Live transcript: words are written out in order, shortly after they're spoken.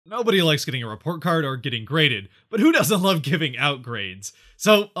Nobody likes getting a report card or getting graded, but who doesn't love giving out grades?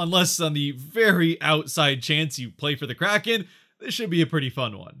 So, unless on the very outside chance you play for the Kraken, this should be a pretty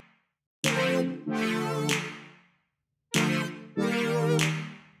fun one.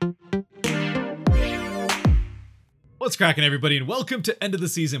 What's cracking, everybody, and welcome to end of the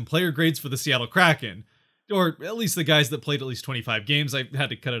season player grades for the Seattle Kraken. Or at least the guys that played at least 25 games. I had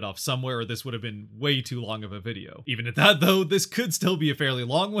to cut it off somewhere or this would have been way too long of a video. Even at that though, this could still be a fairly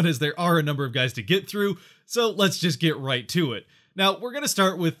long one as there are a number of guys to get through, so let's just get right to it. Now, we're going to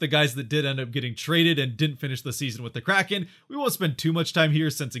start with the guys that did end up getting traded and didn't finish the season with the Kraken. We won't spend too much time here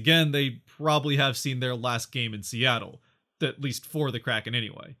since, again, they probably have seen their last game in Seattle. At least for the Kraken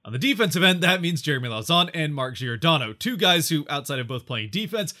anyway. On the defensive end, that means Jeremy Lauzon and Mark Giordano, two guys who, outside of both playing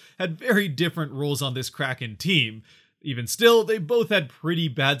defense, had very different roles on this Kraken team. Even still, they both had pretty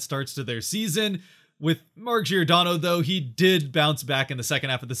bad starts to their season. With Mark Giordano, though, he did bounce back in the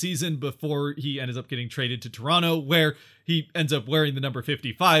second half of the season before he ended up getting traded to Toronto, where he ends up wearing the number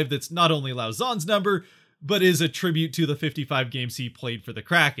 55 that's not only Lauzon's number, but is a tribute to the 55 games he played for the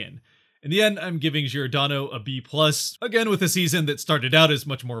Kraken. In the end, I'm giving Giordano a B+, again with a season that started out as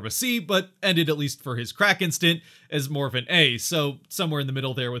much more of a C, but ended, at least for his Kraken stint, as more of an A, so somewhere in the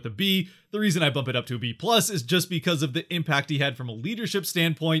middle there with a B. The reason I bump it up to a B+ is just because of the impact he had from a leadership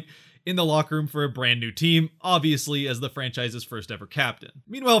standpoint in the locker room for a brand new team, obviously as the franchise's first ever captain.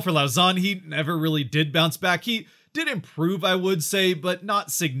 Meanwhile, for Lauzon, he never really did bounce back. He did improve, I would say, but not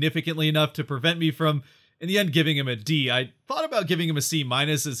significantly enough to prevent me from in the end giving him a D. I thought about giving him a C-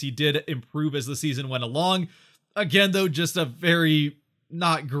 as he did improve as the season went along. Again, though, just a very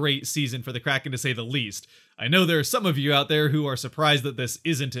not great season for the Kraken to say the least. I know there are some of you out there who are surprised that this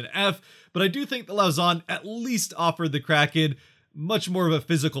isn't an F, but I do think that Lauzon at least offered the Kraken much more of a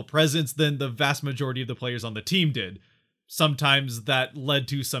physical presence than the vast majority of the players on the team did. Sometimes that led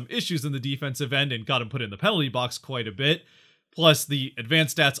to some issues in the defensive end and got him put in the penalty box quite a bit. Plus, the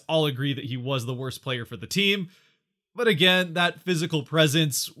advanced stats all agree that he was the worst player for the team. But again, that physical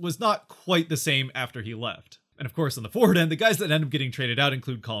presence was not quite the same after he left. And of course, on the forward end, the guys that end up getting traded out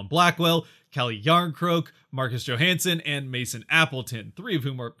include Colin Blackwell, Calle Jarnkrok, Marcus Johansson, and Mason Appleton, three of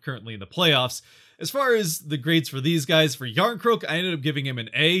whom are currently in the playoffs. As far as the grades for these guys, for Jarnkrok, I ended up giving him an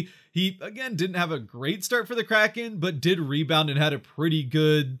A. He, again, didn't have a great start for the Kraken, but did rebound and had a pretty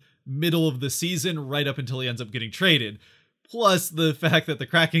good middle of the season right up until he ends up getting traded. Plus, the fact that the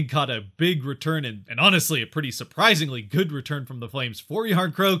Kraken got a big return and honestly a pretty surprisingly good return from the Flames for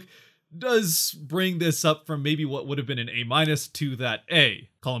Jarnkrok does bring this up from maybe what would have been an A- to that A.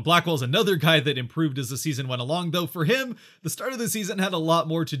 Colin Blackwell's another guy that improved as the season went along, though for him, the start of the season had a lot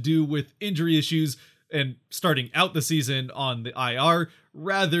more to do with injury issues and starting out the season on the IR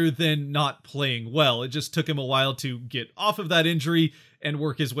rather than not playing well. It just took him a while to get off of that injury and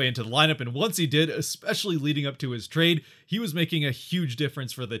work his way into the lineup, and once he did, especially leading up to his trade, he was making a huge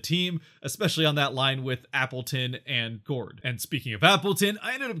difference for the team, especially on that line with Appleton and Gord. And speaking of Appleton,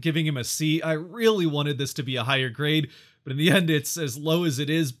 I ended up giving him a C. I really wanted this to be a higher grade, but in the end it's as low as it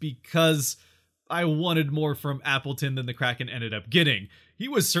is because I wanted more from Appleton than the Kraken ended up getting. He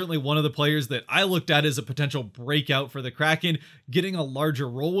was certainly one of the players that I looked at as a potential breakout for the Kraken, getting a larger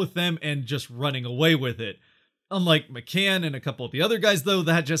role with them and just running away with it. Unlike McCann and a couple of the other guys, though,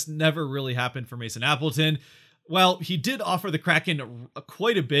 that just never really happened for Mason Appleton. While he did offer the Kraken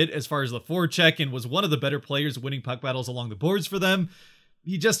quite a bit as far as the forecheck and was one of the better players winning puck battles along the boards for them,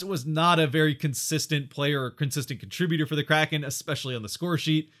 he just was not a very consistent player or consistent contributor for the Kraken, especially on the score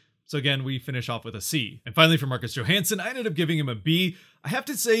sheet. So again, we finish off with a C. And finally for Marcus Johansson, I ended up giving him a B. I have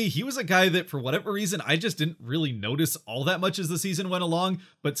to say he was a guy that for whatever reason, I just didn't really notice all that much as the season went along.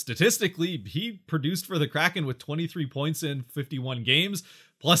 But statistically, he produced for the Kraken with 23 points in 51 games.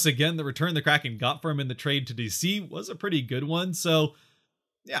 Plus again, the return the Kraken got for him in the trade to DC was a pretty good one. So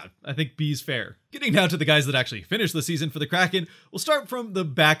yeah, I think B's fair. Getting now to the guys that actually finished the season for the Kraken, we'll start from the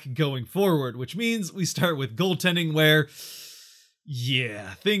back going forward, which means we start with goaltending where,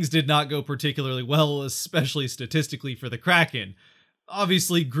 yeah, things did not go particularly well, especially statistically for the Kraken.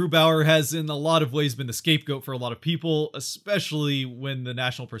 Obviously, Grubauer has in a lot of ways been the scapegoat for a lot of people, especially when the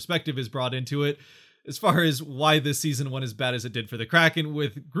national perspective is brought into it, as far as why this season went as bad as it did for the Kraken,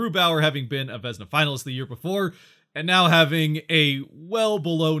 with Grubauer having been a Vezina finalist the year before, and now having a well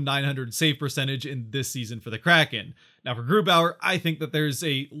below 900 save percentage in this season for the Kraken. Now for Grubauer, I think that there's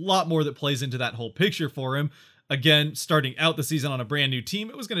a lot more that plays into that whole picture for him. Again, starting out the season on a brand new team,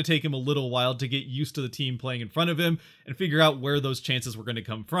 it was going to take him a little while to get used to the team playing in front of him and figure out where those chances were going to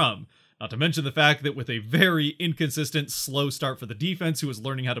come from. Not to mention the fact that with a very inconsistent, slow start for the defense who was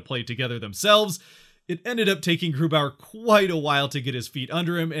learning how to play together themselves, it ended up taking Grubauer quite a while to get his feet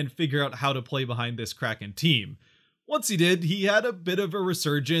under him and figure out how to play behind this Kraken team. Once he did, he had a bit of a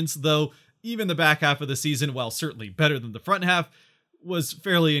resurgence, though even the back half of the season, while certainly better than the front half, was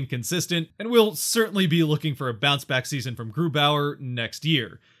fairly inconsistent, and we'll certainly be looking for a bounce back season from Grubauer next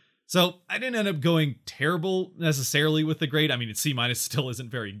year. So I didn't end up going terrible necessarily with the grade. I mean, C- still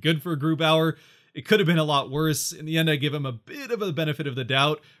isn't very good for Grubauer. It could have been a lot worse. In the end, I give him a bit of a benefit of the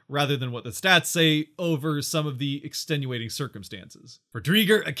doubt rather than what the stats say over some of the extenuating circumstances. For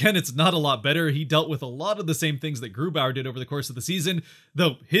Driedger, again, it's not a lot better. He dealt with a lot of the same things that Grubauer did over the course of the season,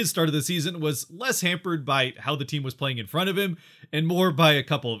 though his start of the season was less hampered by how the team was playing in front of him and more by a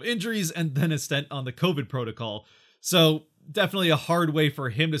couple of injuries and then a stint on the COVID protocol. So definitely a hard way for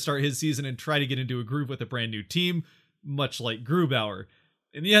him to start his season and try to get into a groove with a brand new team, much like Grubauer.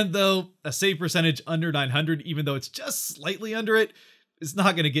 In the end, though, a save percentage under 900, even though it's just slightly under it, is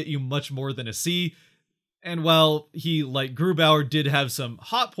not going to get you much more than a C. And while he, like Grubauer, did have some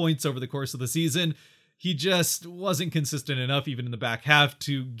hot points over the course of the season, he just wasn't consistent enough, even in the back half,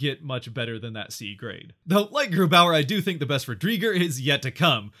 to get much better than that C grade. Though, like Grubauer, I do think the best for Driedger is yet to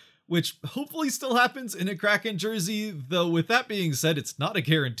come, which hopefully still happens in a Kraken jersey, though with that being said, it's not a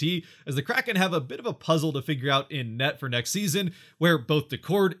guarantee, as the Kraken have a bit of a puzzle to figure out in net for next season, where both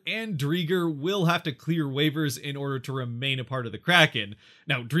Decord and Driedger will have to clear waivers in order to remain a part of the Kraken.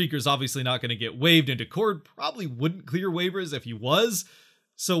 Now, Driedger's obviously not going to get waived, and Decord probably wouldn't clear waivers if he was,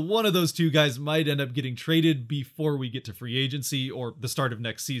 so one of those two guys might end up getting traded before we get to free agency, or the start of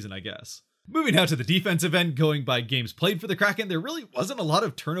next season, I guess. Moving now to the defensive end, going by games played for the Kraken, there really wasn't a lot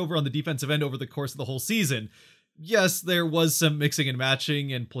of turnover on the defensive end over the course of the whole season. Yes, there was some mixing and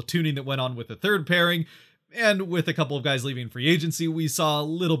matching and platooning that went on with the third pairing, and with a couple of guys leaving free agency, we saw a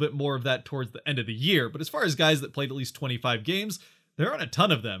little bit more of that towards the end of the year. But as far as guys that played at least 25 games, there aren't a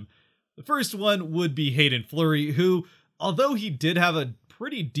ton of them. The first one would be Hayden Fleury, who, although he did have a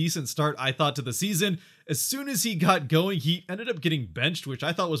pretty decent start, I thought, to the season, as soon as he got going, he ended up getting benched, which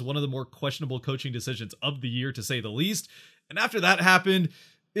I thought was one of the more questionable coaching decisions of the year, to say the least. And after that happened,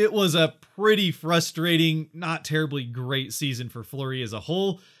 it was a pretty frustrating, not terribly great season for Fleury as a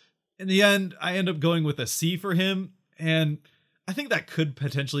whole. In the end, I end up going with a C for him, and I think that could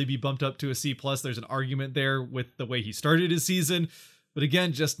potentially be bumped up to a C+. There's an argument there with the way he started his season, but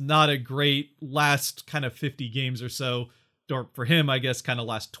again, just not a great last kind of 50 games or so, or for him, I guess, kind of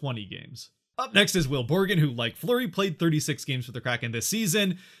last 20 games. Up next is Will Borgen, who, like Fleury, played 36 games for the Kraken this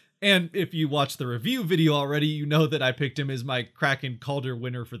season. And if you watched the review video already, you know that I picked him as my Kraken Calder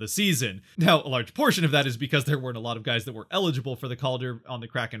winner for the season. Now, a large portion of that is because there weren't a lot of guys that were eligible for the Calder on the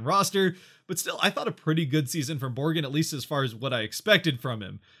Kraken roster, but still, I thought a pretty good season from Borgen, at least as far as what I expected from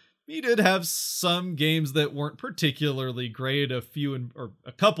him. He did have some games that weren't particularly great, or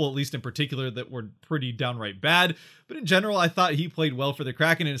a couple at least in particular that were pretty downright bad, but in general, I thought he played well for the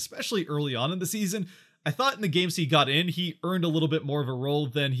Kraken, and especially early on in the season, I thought in the games he got in, he earned a little bit more of a role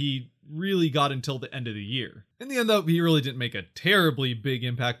than he really got until the end of the year. In the end, though, he really didn't make a terribly big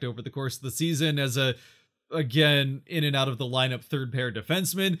impact over the course of the season as again, in and out of the lineup third pair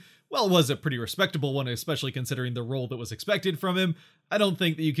defenseman. Well, it was a pretty respectable one, especially considering the role that was expected from him. I don't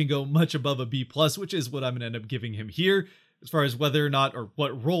think that you can go much above a B+, which is what I'm going to end up giving him here. As far as whether or not, or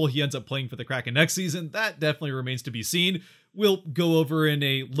what role he ends up playing for the Kraken next season, that definitely remains to be seen. We'll go over in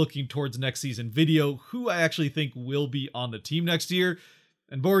a looking towards next season video who I actually think will be on the team next year.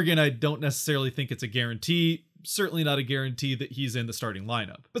 And Borgen, I don't necessarily think it's a guarantee. Certainly not a guarantee that he's in the starting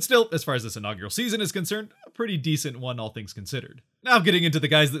lineup. But still, as far as this inaugural season is concerned, a pretty decent one, all things considered. Now getting into the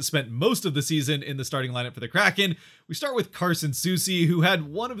guys that spent most of the season in the starting lineup for the Kraken, we start with Carson Soucy, who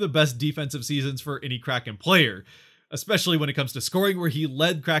had one of the best defensive seasons for any Kraken player, especially when it comes to scoring, where he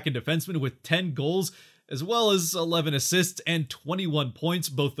led Kraken defensemen with 10 goals, as well as 11 assists and 21 points,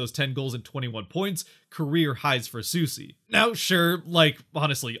 both those 10 goals and 21 points, career highs for Soucy. Now, sure, like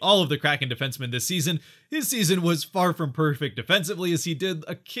honestly all of the Kraken defensemen this season, his season was far from perfect defensively, as he did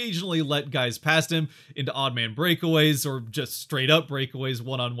occasionally let guys past him into odd man breakaways or just straight up breakaways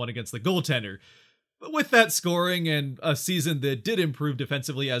one-on-one against the goaltender. But with that scoring and a season that did improve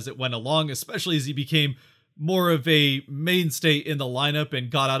defensively as it went along, especially as he became more of a mainstay in the lineup and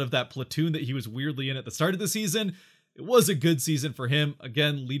got out of that platoon that he was weirdly in at the start of the season, it was a good season for him,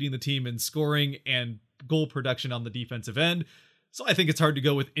 again leading the team in scoring and goal production on the defensive end, so I think it's hard to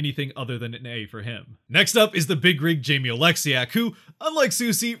go with anything other than an A for him. Next up is the big rig Jamie Oleksiak, who, unlike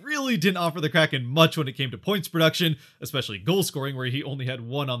Soucy, really didn't offer the Kraken much when it came to points production, especially goal scoring, where he only had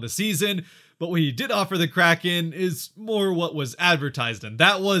 1 on the season, but what he did offer the Kraken is more what was advertised, and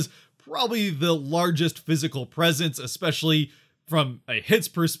that was probably the largest physical presence, especially from a hits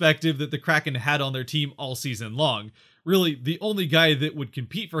perspective that the Kraken had on their team all season long. Really, the only guy that would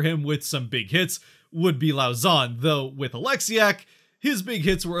compete for him with some big hits would be Lauzon, though with Oleksiak, his big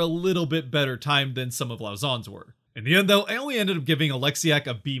hits were a little bit better timed than some of Lauzon's were. In the end though, I only ended up giving Oleksiak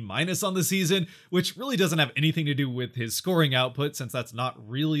a B- on the season, which really doesn't have anything to do with his scoring output since that's not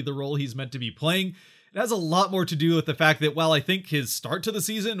really the role he's meant to be playing. It has a lot more to do with the fact that while I think his start to the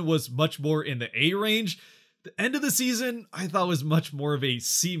season was much more in the A range, the end of the season I thought was much more of a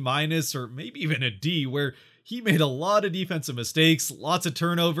C- or maybe even a D, where he made a lot of defensive mistakes, lots of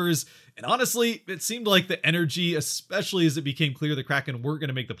turnovers, and honestly, it seemed like the energy, especially as it became clear the Kraken weren't going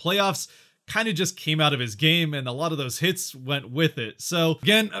to make the playoffs, kind of just came out of his game, and a lot of those hits went with it. So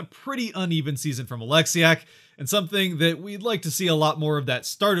again, a pretty uneven season from Oleksiak, and something that we'd like to see a lot more of that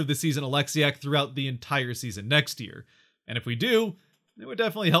start of the season Oleksiak throughout the entire season next year. And if we do, it would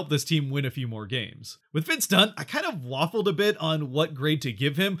definitely help this team win a few more games. With Vince Dunn, I kind of waffled a bit on what grade to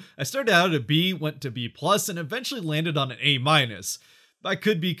give him. I started out at a B, went to B+, and eventually landed on an A-. I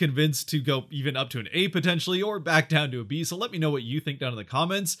could be convinced to go even up to an A potentially, or back down to a B, so let me know what you think down in the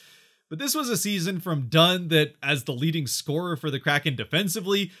comments. But this was a season from Dunn that, as the leading scorer for the Kraken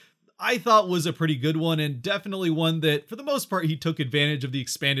defensively, I thought was a pretty good one, and definitely one that, for the most part, he took advantage of the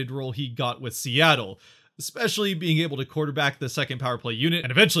expanded role he got with Seattle, especially being able to quarterback the second power play unit,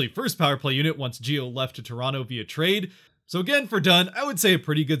 and eventually first power play unit once Gio left to Toronto via trade. So again, for Dunn, I would say a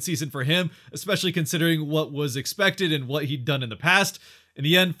pretty good season for him, especially considering what was expected and what he'd done in the past. In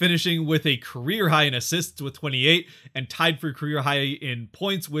the end, finishing with a career high in assists with 28 and tied for career high in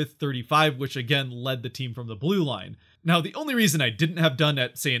points with 35, which again led the team from the blue line. Now, the only reason I didn't have Dunn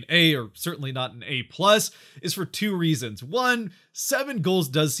at, say, an A, or certainly not an A+, is for two reasons. One, 7 goals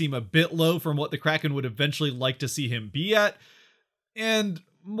does seem a bit low from what the Kraken would eventually like to see him be at, and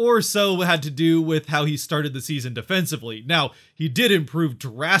more so had to do with how he started the season defensively. Now, he did improve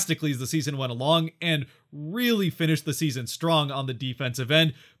drastically as the season went along, and really finished the season strong on the defensive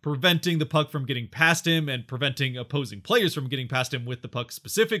end, preventing the puck from getting past him and preventing opposing players from getting past him with the puck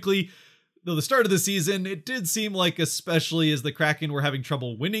specifically. Though the start of the season, it did seem like, especially as the Kraken were having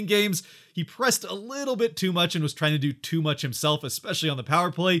trouble winning games, he pressed a little bit too much and was trying to do too much himself, especially on the power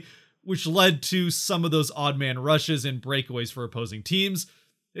play, which led to some of those odd man rushes and breakaways for opposing teams.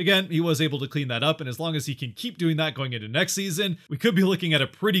 Again, he was able to clean that up, and as long as he can keep doing that going into next season, we could be looking at a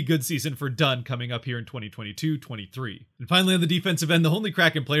pretty good season for Dunn coming up here in 2022-23. And finally, on the defensive end, the only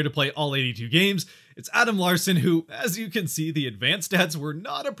Kraken player to play all 82 games, it's Adam Larsson, who, as you can see, the advanced stats were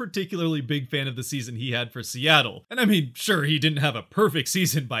not a particularly big fan of the season he had for Seattle. And I mean, sure, he didn't have a perfect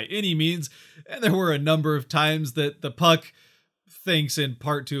season by any means, and there were a number of times that the puck, thanks in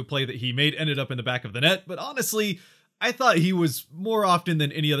part to a play that he made, ended up in the back of the net, but honestly, I thought he was, more often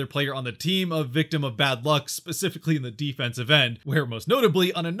than any other player on the team, a victim of bad luck, specifically in the defensive end, where most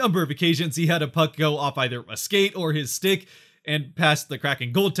notably, on a number of occasions, he had a puck go off either a skate or his stick and past the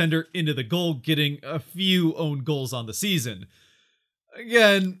Kraken goaltender into the goal, getting a few own goals on the season.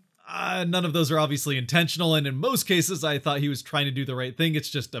 Again, none of those are obviously intentional, and in most cases, I thought he was trying to do the right thing. It's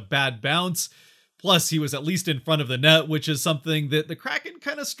just a bad bounce. Plus, he was at least in front of the net, which is something that the Kraken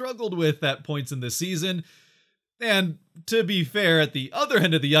kind of struggled with at points in this season. And to be fair, at the other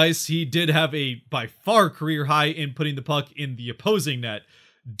end of the ice, he did have a by far career high in putting the puck in the opposing net,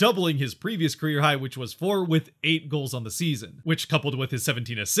 doubling his previous career high, which was 4, with 8 goals on the season, which coupled with his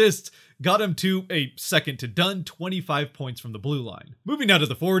 17 assists, got him to a second to Dunn, 25 points from the blue line. Moving now to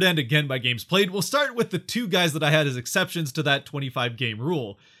the forward end, again by games played, we'll start with the 2 guys that I had as exceptions to that 25 game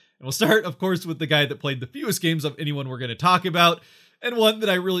rule. And we'll start, of course, with the guy that played the fewest games of anyone we're going to talk about, and one that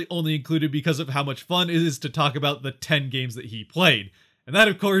I really only included because of how much fun it is to talk about the 10 games that he played. And that,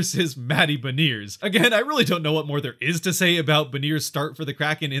 of course, is Matty Beniers. Again, I really don't know what more there is to say about Beniers' start for the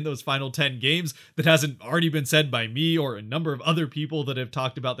Kraken in those final 10 games that hasn't already been said by me or a number of other people that have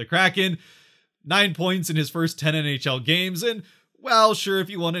talked about the Kraken. 9 points in his first 10 NHL games, and well, sure, if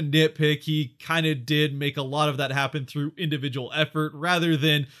you want to nitpick, he kind of did make a lot of that happen through individual effort rather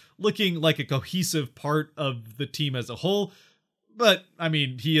than looking like a cohesive part of the team as a whole. But, I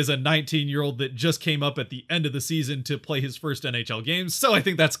mean, he is a 19-year-old that just came up at the end of the season to play his first NHL games, so I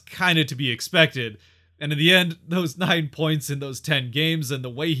think that's kind of to be expected. And in the end, those 9 points in those 10 games and the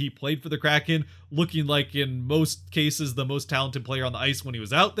way he played for the Kraken, looking like in most cases the most talented player on the ice when he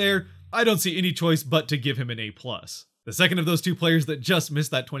was out there, I don't see any choice but to give him an A+. The second of those 2 players that just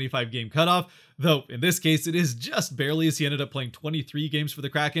missed that 25 game cutoff, though in this case it is just barely as he ended up playing 23 games for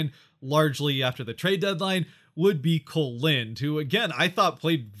the Kraken, largely after the trade deadline, would be Cole Lind, who again I thought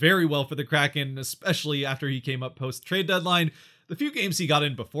played very well for the Kraken, especially after he came up post trade deadline. The few games he got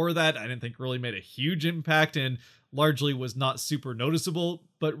in before that I didn't think really made a huge impact, and largely was not super noticeable,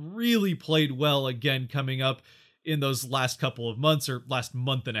 but really played well again coming up in those last couple of months or last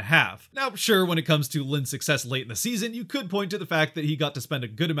month and a half. Now, sure, when it comes to Lind's success late in the season, you could point to the fact that he got to spend a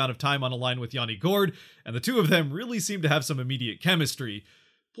good amount of time on a line with Yanni Gourde, and the two of them really seemed to have some immediate chemistry.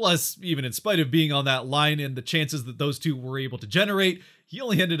 Plus, even in spite of being on that line and the chances that those two were able to generate, he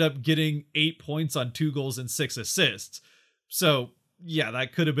only ended up getting 8 points on 2 goals and 6 assists. So, yeah,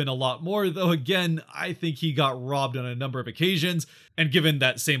 that could have been a lot more, though again, I think he got robbed on a number of occasions, and given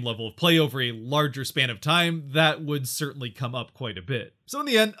that same level of play over a larger span of time, that would certainly come up quite a bit. So in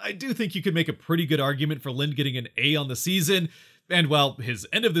the end, I do think you could make a pretty good argument for Lind getting an A on the season, and while his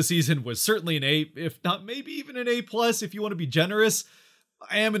end of the season was certainly an A, if not maybe even an A+ if you want to be generous,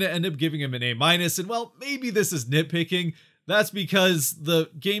 I am going to end up giving him an A-, and well, maybe this is nitpicking. That's because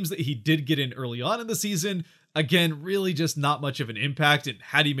the games that he did get in early on in the season, again, really just not much of an impact, and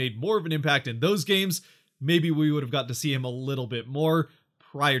had he made more of an impact in those games, maybe we would have got to see him a little bit more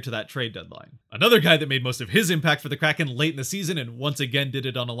prior to that trade deadline. Another guy that made most of his impact for the Kraken late in the season, and once again did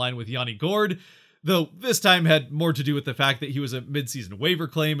it on a line with Yanni Gourde, though this time had more to do with the fact that he was a mid-season waiver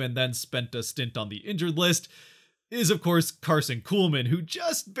claim and then spent a stint on the injured list, is of course Carson Kuhlman, who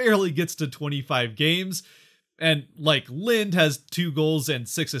just barely gets to 25 games, and like Lind has 2 goals and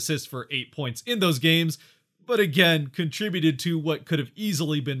 6 assists for 8 points in those games, but again, contributed to what could have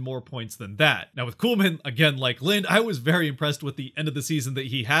easily been more points than that. Now with Kuhlman, again like Lind, I was very impressed with the end of the season that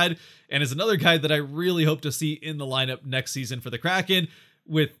he had, and is another guy that I really hope to see in the lineup next season for the Kraken.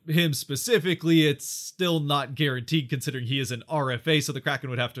 With him specifically, it's still not guaranteed considering he is an RFA, so the Kraken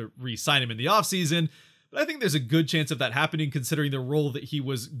would have to re-sign him in the offseason, but I think there's a good chance of that happening considering the role that he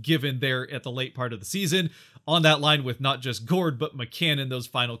was given there at the late part of the season, on that line with not just Gourde, but McCann in those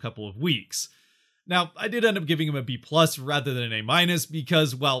final couple of weeks. Now, I did end up giving him a B+ rather than an A-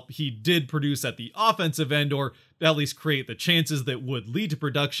 because, while he did produce at the offensive end, or at least create the chances that would lead to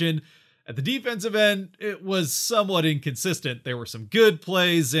production, at the defensive end, it was somewhat inconsistent. There were some good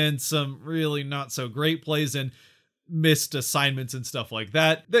plays and some really not so great plays and missed assignments and stuff like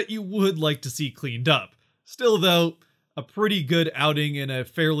that you would like to see cleaned up. Still, though, a pretty good outing in a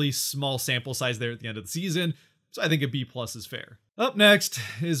fairly small sample size there at the end of the season, so I think a B+ is fair. Up next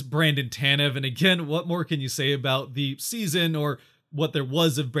is Brandon Tanev, and again, what more can you say about the season, or what there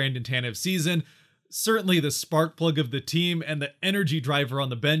was of Brandon Tanev's season? Certainly the spark plug of the team and the energy driver on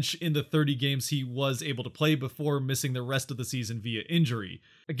the bench in the 30 games he was able to play before missing the rest of the season via injury.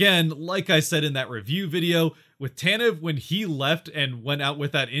 Again, like I said in that review video, with Tanev, when he left and went out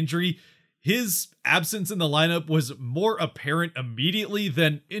with that injury, his absence in the lineup was more apparent immediately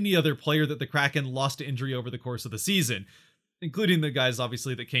than any other player that the Kraken lost to injury over the course of the season, including the guys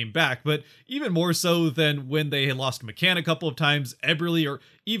obviously that came back, but even more so than when they had lost McCann a couple of times, Eberle, or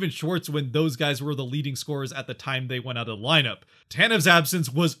even Schwartz when those guys were the leading scorers at the time they went out of the lineup. Tanev's absence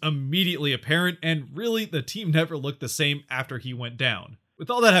was immediately apparent, and really the team never looked the same after he went down. With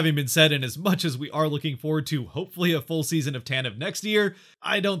all that having been said, and as much as we are looking forward to hopefully a full season of Tanev next year,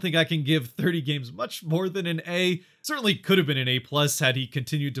 I don't think I can give 30 games much more than an A. Certainly could have been an A+ had he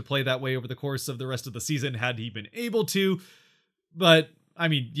continued to play that way over the course of the rest of the season, had he been able to. But, I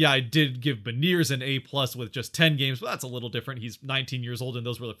mean, yeah, I did give Beniers an A+ with just 10 games, but that's a little different. He's 19 years old, and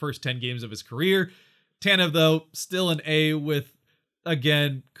those were the first 10 games of his career. Tanev, though, still an A with,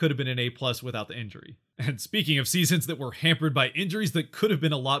 again, could have been an A+ without the injury. And speaking of seasons that were hampered by injuries that could have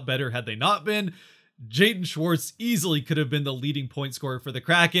been a lot better had they not been, Jaden Schwartz easily could have been the leading point scorer for the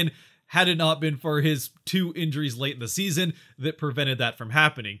Kraken had it not been for his 2 injuries late in the season that prevented that from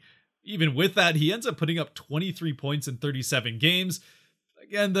happening. Even with that, he ends up putting up 23 points in 37 games.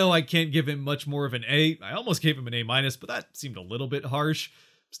 Again, though, I can't give him much more of an A. I almost gave him an A-, but that seemed a little bit harsh.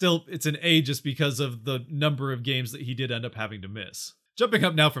 Still, it's an A just because of the number of games that he did end up having to miss. Jumping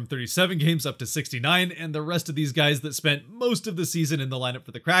up now from 37 games up to 69, and the rest of these guys that spent most of the season in the lineup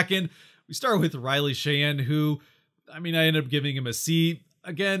for the Kraken. We start with Riley Sheahan, who, I ended up giving him a C.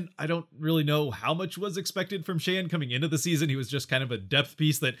 Again, I don't really know how much was expected from Sheahan coming into the season. He was just kind of a depth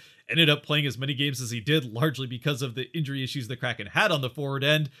piece that ended up playing as many games as he did, largely because of the injury issues the Kraken had on the forward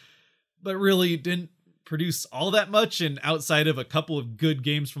end, but really didn't produce all that much, and outside of a couple of good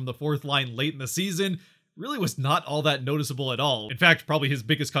games from the fourth line late in the season, really was not all that noticeable at all. In fact, probably his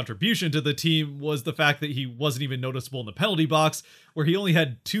biggest contribution to the team was the fact that he wasn't even noticeable in the penalty box, where he only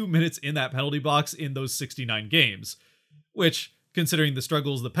had 2 minutes in that penalty box in those 69 games, which, considering the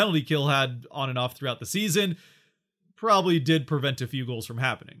struggles the penalty kill had on and off throughout the season, probably did prevent a few goals from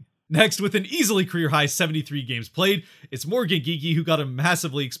happening. Next, with an easily career-high 73 games played, it's Morgan Geekie, who got a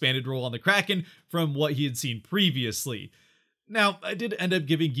massively expanded role on the Kraken from what he had seen previously. Now, I did end up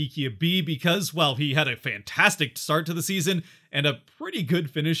giving Geeky a B because, well, he had a fantastic start to the season and a pretty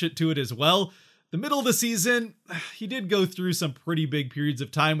good finish to it as well. The middle of the season, he did go through some pretty big periods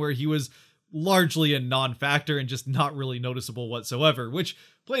of time where he was largely a non-factor and just not really noticeable whatsoever, which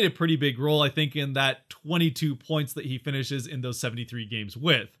played a pretty big role, I think, in that 22 points that he finishes in those 73 games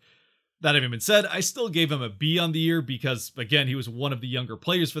with. That having been said, I still gave him a B on the year because, again, he was one of the younger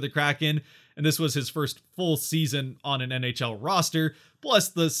players for the Kraken, and this was his first full season on an NHL roster, plus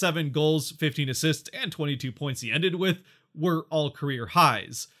the 7 goals, 15 assists, and 22 points he ended with were all career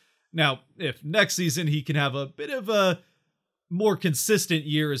highs. Now, if next season he can have a bit of a more consistent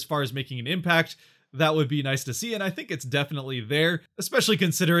year as far as making an impact, that would be nice to see, and I think it's definitely there, especially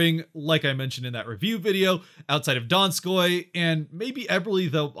considering, like I mentioned in that review video, outside of Donskoy and maybe Eberle,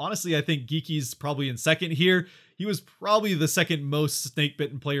 though honestly I think Geeky's probably in second here. He was probably the second most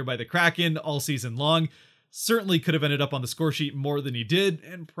snake-bitten player by the Kraken all season long. Certainly could have ended up on the score sheet more than he did,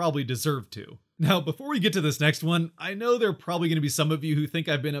 and probably deserved to. Now, before we get to this next one, I know there are probably going to be some of you who think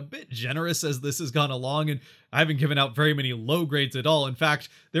I've been a bit generous as this has gone along, and I haven't given out very many low grades at all. In fact,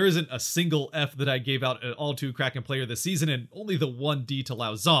 there isn't a single F that I gave out at all to Kraken player this season, and only the 1 D to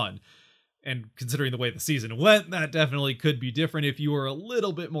Lauzon. And considering the way the season went, that definitely could be different if you were a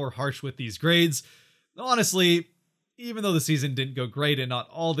little bit more harsh with these grades. Honestly, even though the season didn't go great and not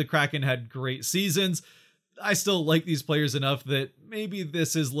all the Kraken had great seasons, I still like these players enough that maybe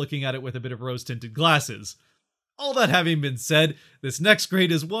this is looking at it with a bit of rose-tinted glasses. All that having been said, this next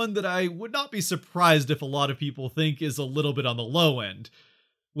grade is one that I would not be surprised if a lot of people think is a little bit on the low end,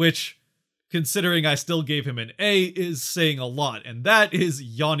 which, considering I still gave him an A, is saying a lot, and that is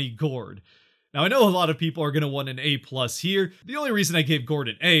Yanni Gourde. Now, I know a lot of people are going to want an A+ here. The only reason I gave Gourde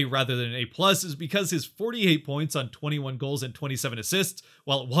an A rather than an A+ is because his 48 points on 21 goals and 27 assists,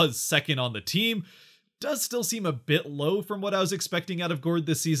 while it was second on the team, does still seem a bit low from what I was expecting out of Gourde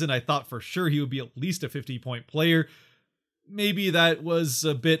this season. I thought for sure he would be at least a 50-point player. Maybe that was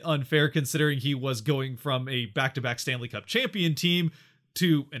a bit unfair considering he was going from a back-to-back Stanley Cup champion team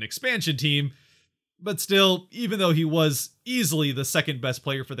to an expansion team. But still, even though he was easily the second best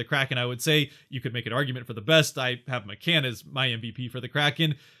player for the Kraken, I would say you could make an argument for the best. I have McCann as my MVP for the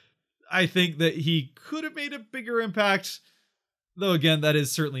Kraken. I think that he could have made a bigger impact. Though again, that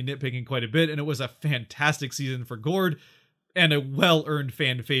is certainly nitpicking quite a bit, and it was a fantastic season for Gourde, and a well-earned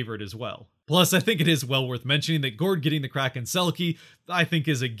fan favorite as well. Plus, I think it is well worth mentioning that Gourde getting the Kraken Selke, I think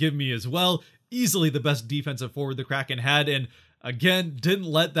is a give-me as well. Easily the best defensive forward the Kraken had, and again, didn't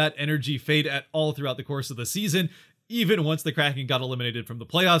let that energy fade at all throughout the course of the season, even once the Kraken got eliminated from the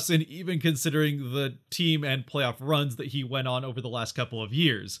playoffs, and even considering the team and playoff runs that he went on over the last couple of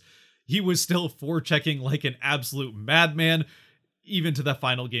years. He was still forechecking like an absolute madman, even to the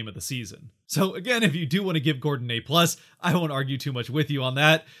final game of the season. So again, if you do want to give Gourde an A+, I won't argue too much with you on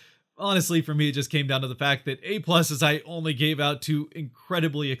that. Honestly, for me, it just came down to the fact that A+ is I only gave out to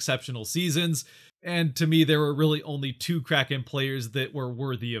incredibly exceptional seasons, and to me, there were really only 2 Kraken players that were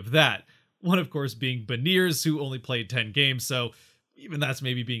worthy of that. One, of course, being Beniers, who only played 10 games, so even that's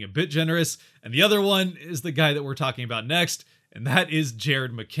maybe being a bit generous. And the other one is the guy that we're talking about next, and that is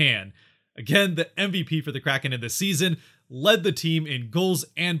Jared McCann. Again, the MVP for the Kraken in this season, led the team in goals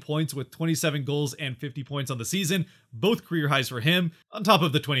and points with 27 goals and 50 points on the season, both career highs for him, on top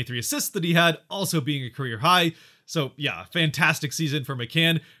of the 23 assists that he had, also being a career high. So yeah, fantastic season for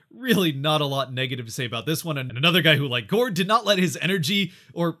McCann. Really not a lot negative to say about this one. And another guy who, like Gourde, did not let his energy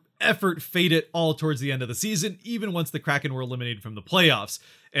or effort fade at all towards the end of the season, even once the Kraken were eliminated from the playoffs.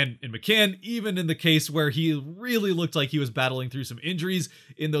 And in McCann, even in the case where he really looked like he was battling through some injuries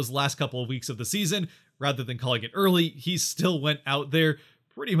in those last couple of weeks of the season, rather than calling it early, he still went out there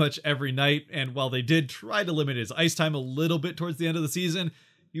pretty much every night. And while they did try to limit his ice time a little bit towards the end of the season,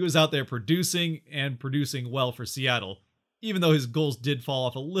 he was out there producing and producing well for Seattle, even though his goals did fall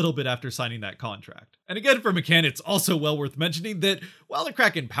off a little bit after signing that contract. And again, for McCann, it's also well worth mentioning that while the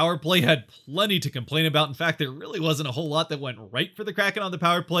Kraken power play had plenty to complain about, in fact, there really wasn't a whole lot that went right for the Kraken on the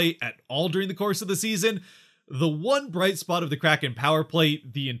power play at all during the course of the season, the one bright spot of the Kraken power play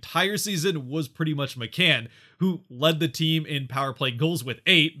the entire season was pretty much McCann, who led the team in power play goals with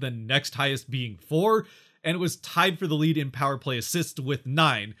 8, the next highest being 4, and was tied for the lead in power play assists with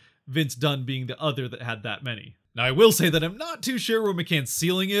 9, Vince Dunn being the other that had that many. Now, I will say that I'm not too sure where McCann's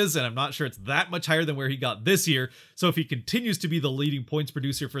ceiling is, and I'm not sure it's that much higher than where he got this year, so if he continues to be the leading points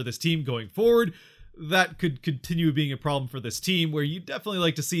producer for this team going forward, that could continue being a problem for this team, where you definitely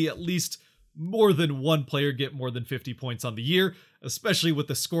like to see at least more than one player get more than 50 points on the year, especially with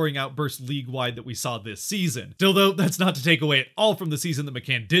the scoring outburst league-wide that we saw this season. Still though, that's not to take away at all from the season that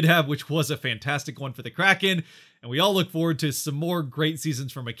McCann did have, which was a fantastic one for the Kraken, and we all look forward to some more great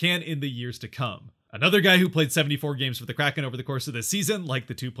seasons from McCann in the years to come. Another guy who played 74 games for the Kraken over the course of this season, like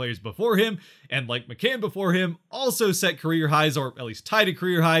the two players before him, and like McCann before him, also set career highs, or at least tied a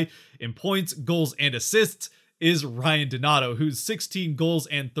career high, in points, goals, and assists, is Ryan Donato, whose 16 goals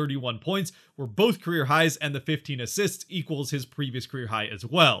and 31 points were both career highs, and the 15 assists equals his previous career high as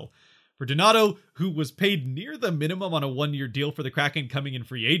well. For Donato, who was paid near the minimum on a one-year deal for the Kraken coming in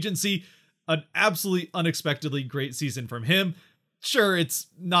free agency, an absolutely unexpectedly great season from him. Sure, it's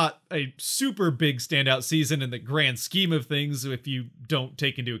not a super big standout season in the grand scheme of things if you don't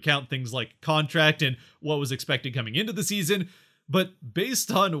take into account things like contract and what was expected coming into the season, but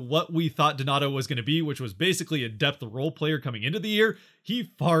based on what we thought Donato was going to be, which was basically a depth role player coming into the year,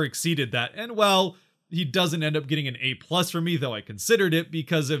 he far exceeded that. And while he doesn't end up getting an A+ for me, though I considered it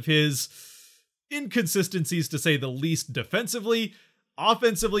because of his inconsistencies to say the least defensively,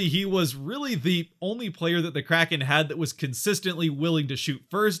 offensively, he was really the only player that the Kraken had that was consistently willing to shoot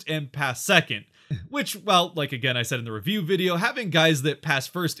first and pass second. Which, well, like again I said in the review video, having guys that pass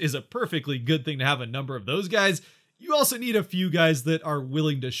first is a perfectly good thing to have a number of those guys. You also need a few guys that are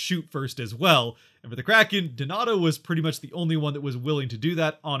willing to shoot first as well, and for the Kraken, Donato was pretty much the only one that was willing to do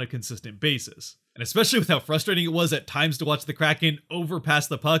that on a consistent basis. And especially with how frustrating it was at times to watch the Kraken overpass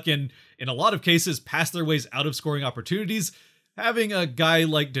the puck and, in a lot of cases, pass their ways out of scoring opportunities, having a guy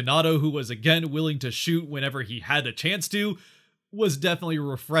like Donato who was again willing to shoot whenever he had a chance to was definitely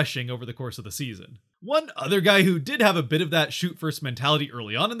refreshing over the course of the season. One other guy who did have a bit of that shoot first mentality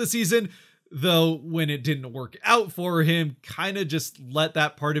early on in the season, though when it didn't work out for him, kind of just let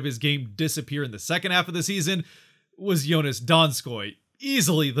that part of his game disappear in the second half of the season, was Jonas Donskoi.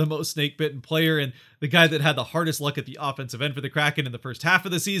 Easily the most snake-bitten player and the guy that had the hardest luck at the offensive end for the Kraken in the first half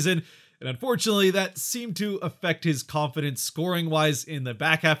of the season, and unfortunately that seemed to affect his confidence scoring-wise in the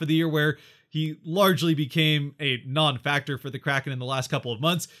back half of the year, where he largely became a non-factor for the Kraken in the last couple of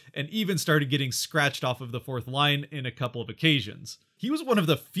months, and even started getting scratched off of the fourth line in a couple of occasions. He was one of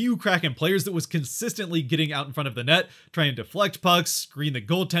the few Kraken players that was consistently getting out in front of the net, trying to deflect pucks, screen the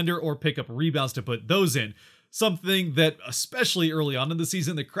goaltender, or pick up rebounds to put those in. Something that, especially early on in the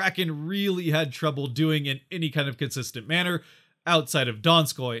season, the Kraken really had trouble doing in any kind of consistent manner outside of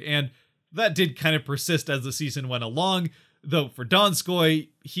Donskoi, and that did kind of persist as the season went along, though for Donskoi,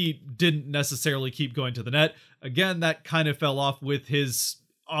 he didn't necessarily keep going to the net. Again, that kind of fell off with his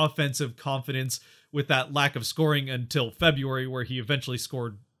offensive confidence with that lack of scoring until February, where he eventually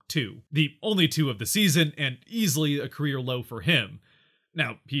scored 2. The only 2 of the season, and easily a career low for him.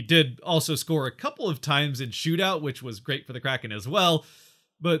 Now, he did also score a couple of times in shootout, which was great for the Kraken as well,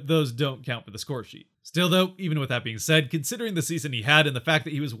 but those don't count for the score sheet. Still though, even with that being said, considering the season he had and the fact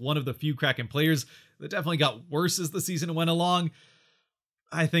that he was one of the few Kraken players that definitely got worse as the season went along,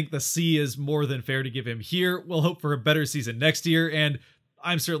 I think the C is more than fair to give him here. We'll hope for a better season next year, and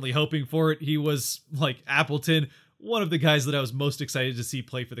I'm certainly hoping for it. He was, like Appleton, one of the guys that I was most excited to see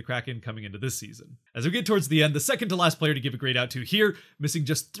play for the Kraken coming into this season. As we get towards the end, the second to last player to give a grade out to here, missing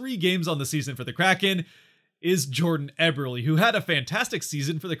just 3 games on the season for the Kraken, is Jordan Eberle, who had a fantastic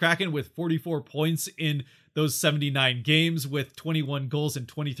season for the Kraken with 44 points in those 79 games with 21 goals and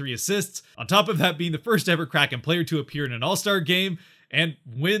 23 assists. On top of that, being the first ever Kraken player to appear in an All-Star game and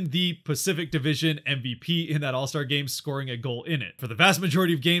win the Pacific Division MVP in that All-Star game, scoring a goal in it. For the vast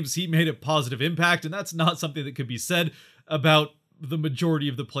majority of games, he made a positive impact, and that's not something that could be said about the majority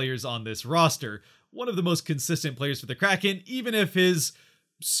of the players on this roster. One of the most consistent players for the Kraken, even if his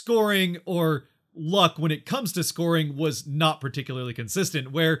scoring or luck when it comes to scoring was not particularly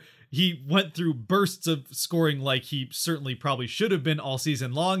consistent, where he went through bursts of scoring like he certainly probably should have been all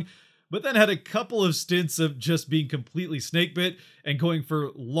season long, but then had a couple of stints of just being completely snakebit and going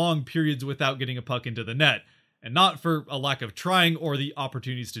for long periods without getting a puck into the net. And not for a lack of trying or the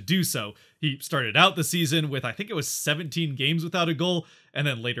opportunities to do so. He started out the season with, I think it was 17 games without a goal, and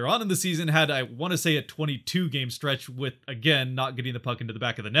then later on in the season had, I want to say, a 22-game stretch with, again, not getting the puck into the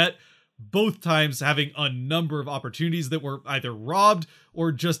back of the net. Both times having a number of opportunities that were either robbed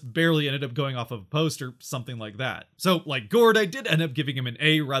or just barely ended up going off of a post or something like that. So, like Gord, I did end up giving him an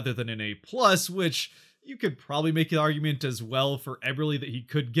A rather than an A+, which you could probably make an argument as well for Eberle that he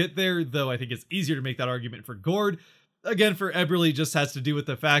could get there, though I think it's easier to make that argument for Gord. Again, for Eberle, just has to do with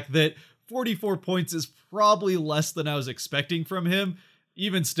the fact that 44 points is probably less than I was expecting from him.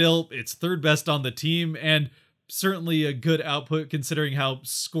 Even still, it's third best on the team, and certainly a good output considering how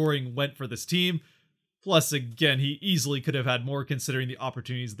scoring went for this team. Plus, again, he easily could have had more considering the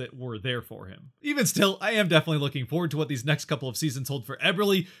opportunities that were there for him. Even still, I am definitely looking forward to what these next couple of seasons hold for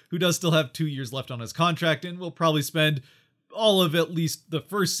Eberle, who does still have 2 years left on his contract and will probably spend all of at least the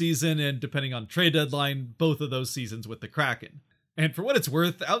first season and, depending on trade deadline, both of those seasons with the Kraken. And for what it's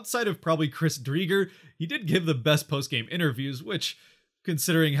worth, outside of probably Chris Drieger, he did give the best post-game interviews, which,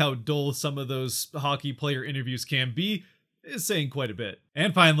 considering how dull some of those hockey player interviews can be, is saying quite a bit.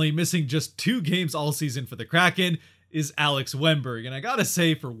 And finally, missing just 2 games all season for the Kraken is Alex Wennberg. And I gotta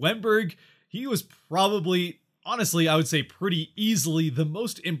say, for Wennberg, he was probably, honestly, I would say pretty easily the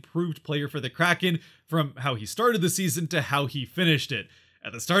most improved player for the Kraken from how he started the season to how he finished it.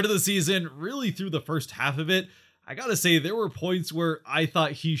 At the start of the season, really through the first half of it, I gotta say there were points where I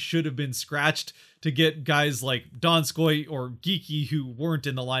thought he should have been scratched to get guys like Donskoy or Geeky, who weren't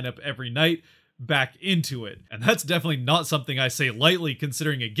in the lineup every night, back into it. And that's definitely not something I say lightly,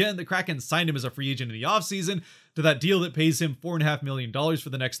 considering again the Kraken signed him as a free agent in the offseason to that deal that pays him $4.5 million for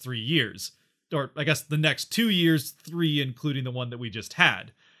the next 3 years. Or I guess the next 2 years, 3 including the one that we just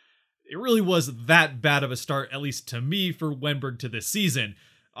had. It really was that bad of a start, at least to me, for Wennberg to this season.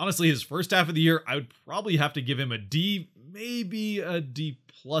 Honestly, his first half of the year, I would probably have to give him a D, maybe a D+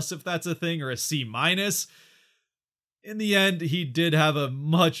 if that's a thing, or a C-. In the end, he did have a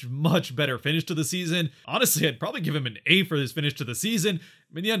much better finish to the season. Honestly, I'd probably give him an A for his finish to the season.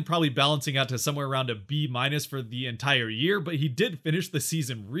 In the end, probably balancing out to somewhere around a B- for the entire year, but he did finish the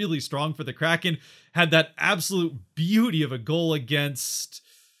season really strong for the Kraken. Had that absolute beauty of a goal against,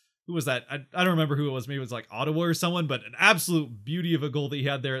 who was that? I don't remember who it was. Maybe it was like Ottawa or someone, but an absolute beauty of a goal that he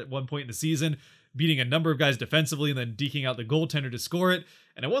had there at one point in the season, beating a number of guys defensively and then deking out the goaltender to score it.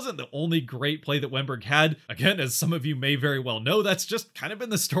 And it wasn't the only great play that Wennberg had. Again, as some of you may very well know, that's just kind of been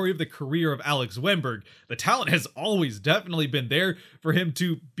the story of the career of Alex Wennberg. The talent has always definitely been there for him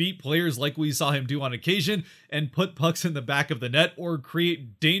to beat players like we saw him do on occasion and put pucks in the back of the net or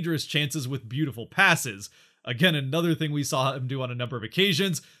create dangerous chances with beautiful passes. Again, another thing we saw him do on a number of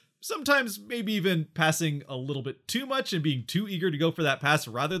occasions. Sometimes maybe even passing a little bit too much and being too eager to go for that pass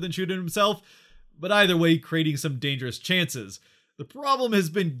rather than shoot it himself. But either way, creating some dangerous chances. The problem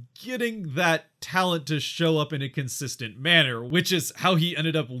has been getting that talent to show up in a consistent manner, which is how he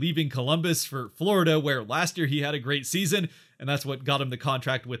ended up leaving Columbus for Florida, where last year he had a great season, and that's what got him the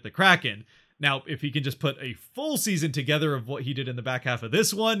contract with the Kraken. Now, if he can just put a full season together of what he did in the back half of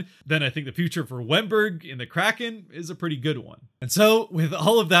this one, then I think the future for Wennberg in the Kraken is a pretty good one. And so, with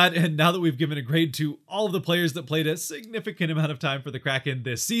all of that, and now that we've given a grade to all of the players that played a significant amount of time for the Kraken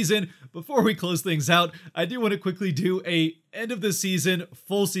this season, before we close things out, I do want to quickly do a end of the season,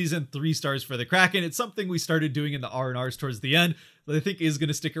 full season 3 stars for the Kraken. It's something we started doing in the R&Rs towards the end, that I think is going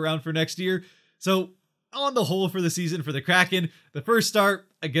to stick around for next year. So, on the whole for the season for the Kraken, the first star,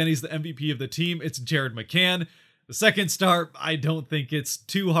 again, he's the MVP of the team. It's Jared McCann. The second star, I don't think it's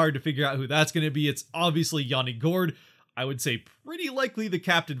too hard to figure out who that's going to be. It's obviously Yanni Gourde. I would say pretty likely the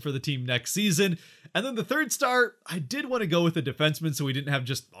captain for the team next season. And then the third star, I did want to go with a defenseman so we didn't have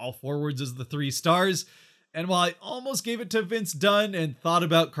just all forwards as the 3 stars. And while I almost gave it to Vince Dunn and thought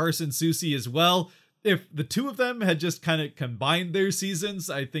about Carson Soucy as well, if the 2 of them had just kind of combined their seasons,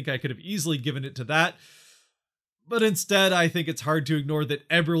 I think I could have easily given it to that. But instead, I think it's hard to ignore that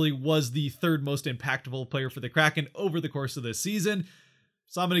Eberle was the 3rd most impactful player for the Kraken over the course of this season.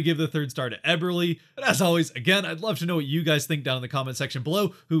 So I'm going to give the 3rd star to Eberle. But as always, again, I'd love to know what you guys think down in the comment section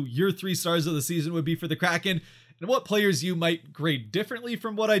below, who your 3 stars of the season would be for the Kraken, and what players you might grade differently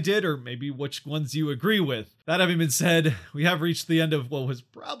from what I did, or maybe which ones you agree with. That having been said, we have reached the end of what was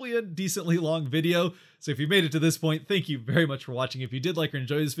probably a decently long video. So if you made it to this point, thank you very much for watching. If you did like or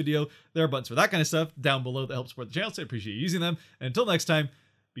enjoy this video, there are buttons for that kind of stuff down below that help support the channel, so I appreciate you using them. And until next time,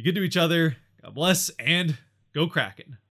 be good to each other, God bless, and go Kraken.